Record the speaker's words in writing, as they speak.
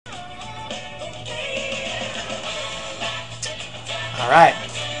Alright,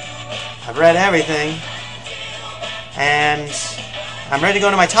 I've read everything, and I'm ready to go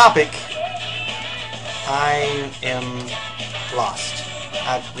into my topic. I am lost.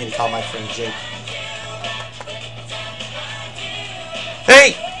 I need to call my friend Jake.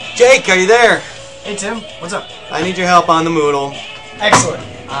 Hey! Jake, are you there? Hey Tim, what's up? I need your help on the Moodle. Excellent.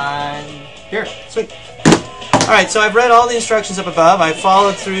 I'm here. Sweet. Alright, so I've read all the instructions up above. I've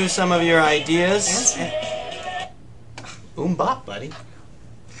followed through some of your ideas. Bop, buddy.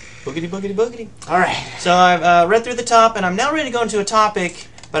 Boogity, boogity, boogity. Alright. So I've read through the top, and I'm now ready to go into a topic,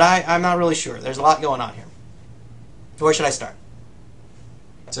 but I'm not really sure. There's a lot going on here. Where should I start?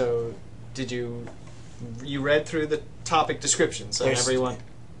 So, did you read through the topic descriptions of everyone?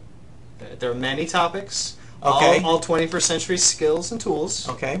 There are many topics. Okay. All 21st century skills and tools.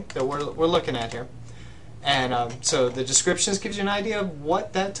 Okay. That we're looking at here. And so the descriptions gives you an idea of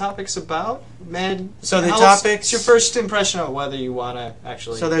what that topic's about. And so the topics. It's your first impression of whether you want to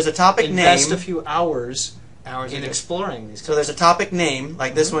actually. So there's a topic invest name. a few hours in exploring these. So there's a topic name,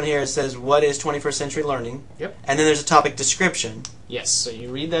 like this one here. It says, "What is 21st century learning?" Yep. And then there's a topic description. Yes. So you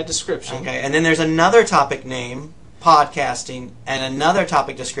read that description. Okay. And then there's another topic name, podcasting, and another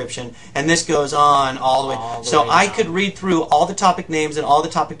topic description, and this goes on all the way. So I could read through all the topic names and all the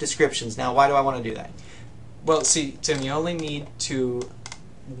topic descriptions. Now, why do I want to do that? Well, see, Tim, you only need to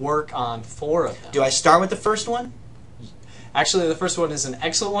work on 4 of them. Do I start with the first one? Actually, the first one is an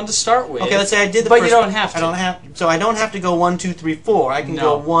excellent one to start with. Okay, let's say I did the but first you don't have to. I don't have. So I don't have to go 1, 2, 3, 4. I can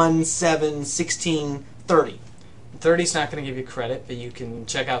go 1, 7, 16, 30. 30's not going to give you credit, but you can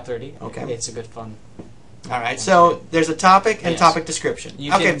check out 30. Okay. It's a good fun. All right. So there's a topic and topic description.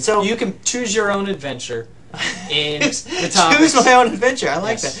 So you can choose your own adventure in the topics. Choose my own adventure. I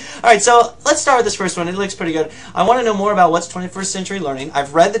like that. All right, so let's start with this first one. It looks pretty good. I want to know more about what's 21st century learning.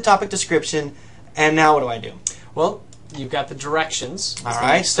 I've read the topic description, and now what do I do? Well, you've got the directions. All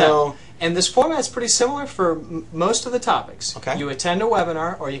right, so... And this format's pretty similar for most of the topics. Okay. You attend a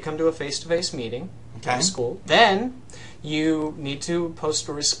webinar, or you come to a face-to-face meeting in school. Then you need to post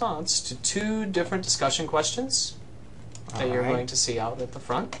a response to 2 different discussion questions that you're going to see out at the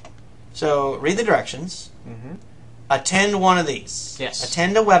front. So read the directions. Attend one of these. Yes.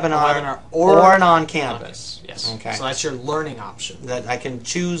 Attend a webinar or an on-campus. Yes. Okay. So that's your learning option. That I can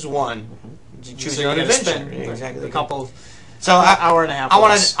choose one. Choose so your own you're adventure. spend exactly. a couple. So hour and a half. I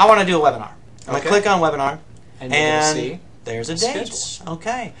want to do a webinar. I'm gonna click on webinar, and you're gonna see there's a date. Schedule.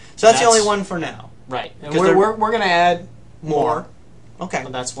 Okay. So that's the only one for now. Right. And we're going to add more. Okay. So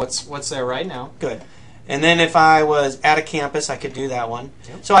that's what's there right now. Good. And then if I was at a campus, I could do that one.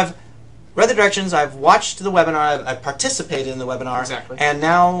 Yep. So I've read the directions, I've watched the webinar, I've participated in the webinar. Exactly. And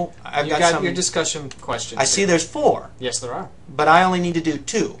now I've got some... your discussion questions. I see there's 4. Yes, there are. But I only need to do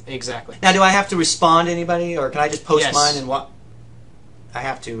 2. Exactly. Now, do I have to respond to anybody, or can I just post mine and what? I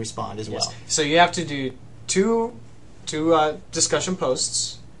have to respond as well. So you have to do two discussion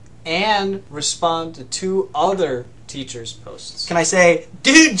posts and respond to 2 other teachers' posts. Can I say,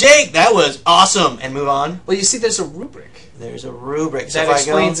 "Dude, Jake, that was awesome," and move on? Well, you see, there's a rubric. There's a rubric. That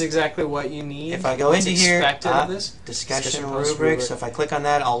explains exactly what you need. If I go into here, this discussion rubric, so if I click on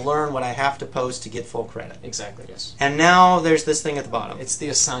that, I'll learn what I have to post to get full credit. Exactly, yes. And now there's this thing at the bottom. It's the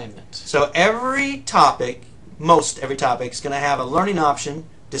assignment. So every topic, most every topic, is going to have a learning option,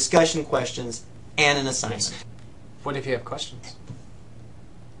 discussion questions, and an assignment. Yes. What if you have questions?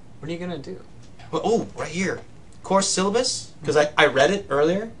 What are you going to do? Well, oh, right here. Course syllabus, because I read it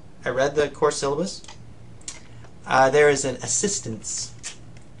earlier. I read the course syllabus. There is an assistance.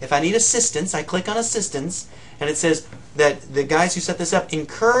 If I need assistance, I click on assistance, and it says that the guys who set this up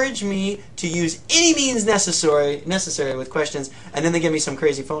encourage me to use any means necessary with questions, and then they give me some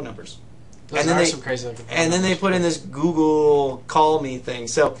crazy phone numbers. And then they put in this Google Call Me thing.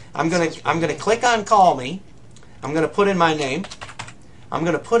 So I'm gonna click on Call Me. I'm gonna put in my name. I'm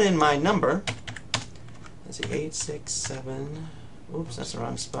gonna put in my number. Let's see, 867. Oops, that's the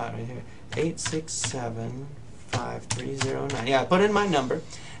wrong spot right here. 867-5309. Yeah, I put in my number,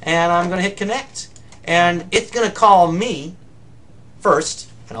 and I'm gonna hit connect, and it's gonna call me first,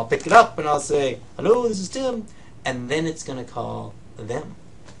 and I'll pick it up, and I'll say, "Hello, this is Tim," and then it's gonna call them.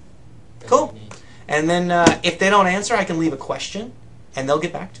 Cool. And then if they don't answer, I can leave a question, and they'll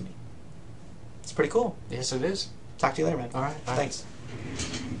get back to me. It's pretty cool. Yes, it is. Talk to you later, man. All right. Thanks.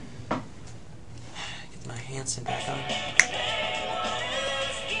 Get my Hanson back on.